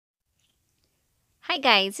Hi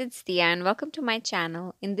guys, it's Diya and welcome to my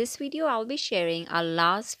channel. In this video, I'll be sharing our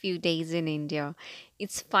last few days in India.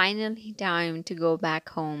 It's finally time to go back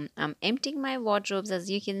home. I'm emptying my wardrobes as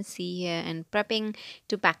you can see here and prepping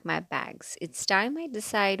to pack my bags. It's time I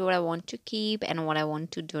decide what I want to keep and what I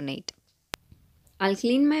want to donate. I'll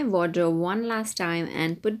clean my wardrobe one last time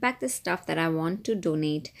and put back the stuff that I want to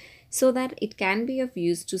donate so that it can be of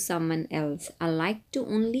use to someone else. I like to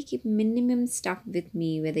only keep minimum stuff with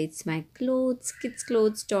me, whether it's my clothes, kids'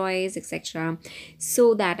 clothes, toys, etc.,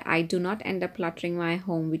 so that I do not end up cluttering my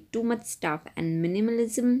home with too much stuff, and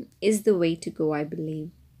minimalism is the way to go, I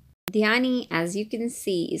believe. Dhyani, as you can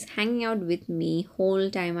see, is hanging out with me whole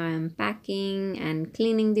time I am packing and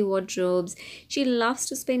cleaning the wardrobes. She loves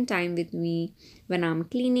to spend time with me when I'm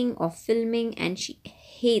cleaning or filming, and she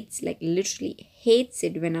hates, like literally hates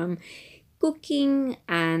it when I'm cooking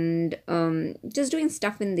and just doing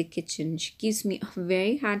stuff in the kitchen. She gives me a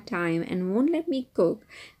very hard time and won't let me cook.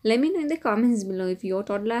 Let me know in the comments below if your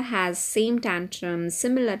toddler has same tantrums,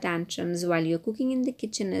 similar tantrums while you're cooking in the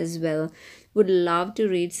kitchen as well. Would love to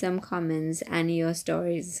read some comments and your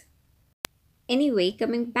stories. Anyway,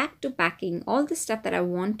 coming back to packing, all the stuff that I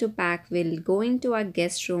want to pack will go into our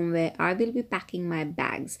guest room where I will be packing my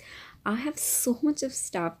bags. I have so much of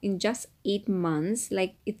stuff in just 8 months,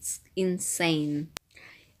 like it's insane.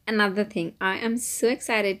 Another thing, I am so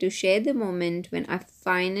excited to share the moment when I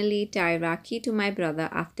finally tie Rakhi to my brother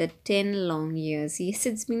after 10 long years. Yes,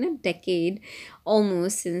 it's been a decade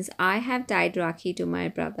almost since I have tied Rakhi to my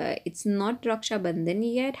brother. It's not Raksha Bandhan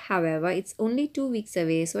yet, however, it's only 2 weeks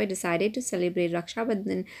away, so I decided to celebrate Raksha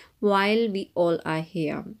Bandhan while we all are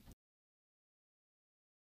here.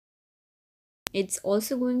 It's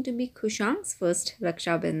also going to be Kushang's first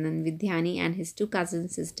Raksha Bandhan with Dhyani and his two cousin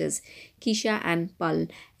sisters, Kisha and Pal.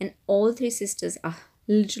 And all three sisters are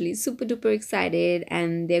literally super duper excited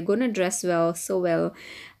and they're gonna dress well, so well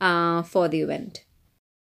for the event.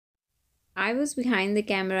 I was behind the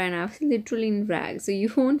camera and I was literally in rags, so you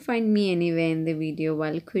won't find me anywhere in the video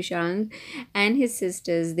while Kushang and his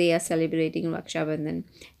sisters they are celebrating Raksha Bandhan.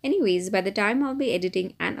 Anyways, by the time I'll be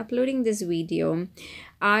editing and uploading this video,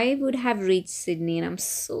 I would have reached Sydney, and I'm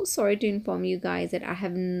so sorry to inform you guys that I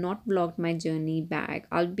have not vlogged my journey back.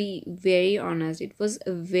 I'll be very honest, it was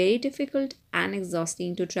very difficult and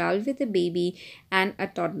exhausting to travel with a baby and a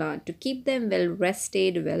toddler. To keep them well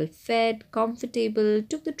rested, well fed, comfortable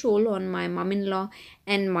took the toll on my mom-in-law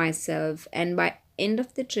and myself. And by end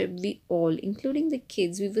of the trip, we all, including the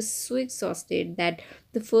kids, we were so exhausted that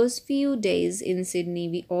the first few days in Sydney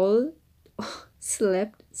we all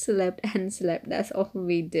slept and slept. That's all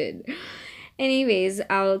we did. Anyways,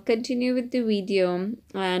 I'll continue with the video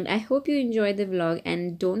and I hope you enjoyed the vlog,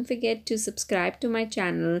 and don't forget to subscribe to my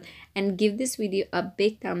channel and give this video a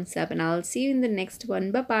big thumbs up, and I'll see you in the next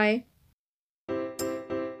one. Bye bye.